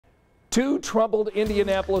Two troubled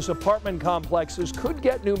Indianapolis apartment complexes could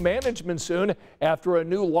get new management soon after a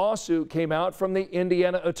new lawsuit came out from the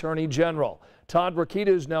Indiana Attorney General. Todd Rokita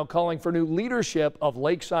is now calling for new leadership of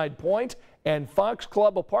Lakeside Point and Fox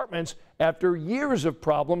Club Apartments after years of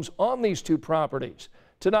problems on these two properties.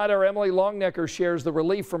 Tonight, our Emily Longnecker shares the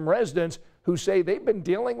relief from residents who say they've been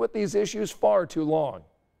dealing with these issues far too long.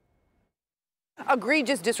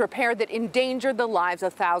 Egregious disrepair that endangered the lives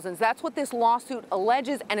of thousands. That's what this lawsuit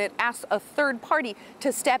alleges, and it asks a third party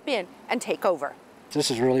to step in and take over. This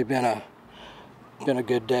has really been a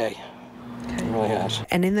good day. It really has.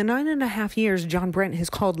 And in the 9.5 years John Brent has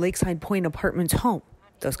called Lakeside Point Apartments home,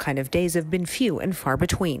 those kind of days have been few and far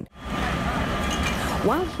between.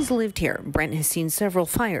 While he's lived here, Brent has seen several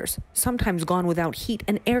fires, sometimes gone without heat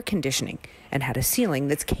and air conditioning, and had a ceiling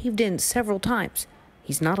that's caved in several times.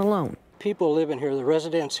 He's not alone. People living here, the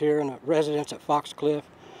residents here and the residents at Foxcliff,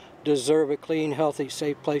 deserve a clean, healthy,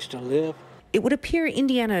 safe place to live. It would appear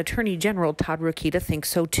Indiana Attorney General Todd Rokita thinks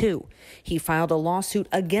so too. He filed a lawsuit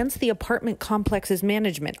against the apartment complex's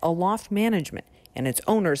management, Aloft Management, and its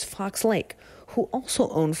owners, Fox Lake, who also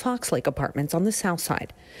own Fox Lake Apartments on the south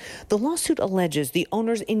side. The lawsuit alleges the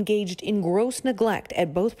owners engaged in gross neglect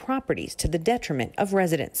at both properties to the detriment of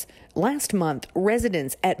residents. Last month,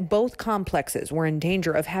 residents at both complexes were in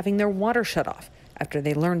danger of having their water shut off after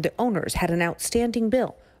they learned the owners had an outstanding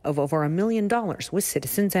bill of over $1 million with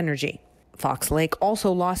Citizens Energy. Fox Lake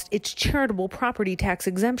also lost its charitable property tax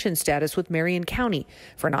exemption status with Marion County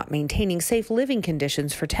for not maintaining safe living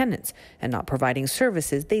conditions for tenants and not providing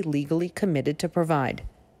services they legally committed to provide.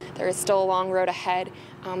 There is still a long road ahead,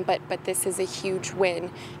 but this is a huge win,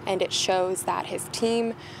 and it shows that his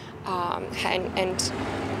team and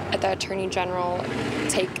the Attorney General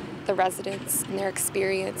take the residents and their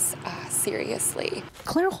experience seriously.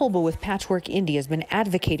 Claire Holba with Patchwork Indy has been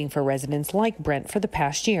advocating for residents like Brent for the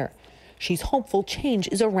past year. She's hopeful change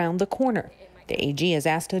is around the corner. The AG has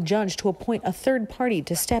asked a judge to appoint a third party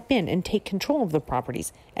to step in and take control of the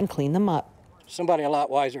properties and clean them up. Somebody a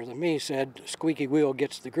lot wiser than me said, squeaky wheel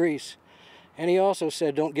gets the grease. And he also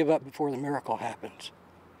said, don't give up before the miracle happens.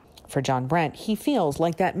 For John Brent, he feels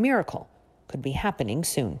like that miracle could be happening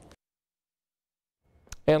soon.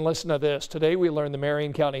 And listen to this. Today we learned the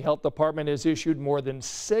Marion County Health Department has issued more than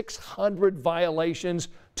 600 violations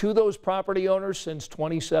to those property owners since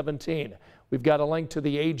 2017. We've got a link to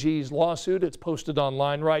the AG's lawsuit. It's posted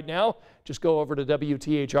online right now. Just go over to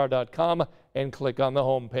WTHR.com and click on the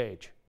home page.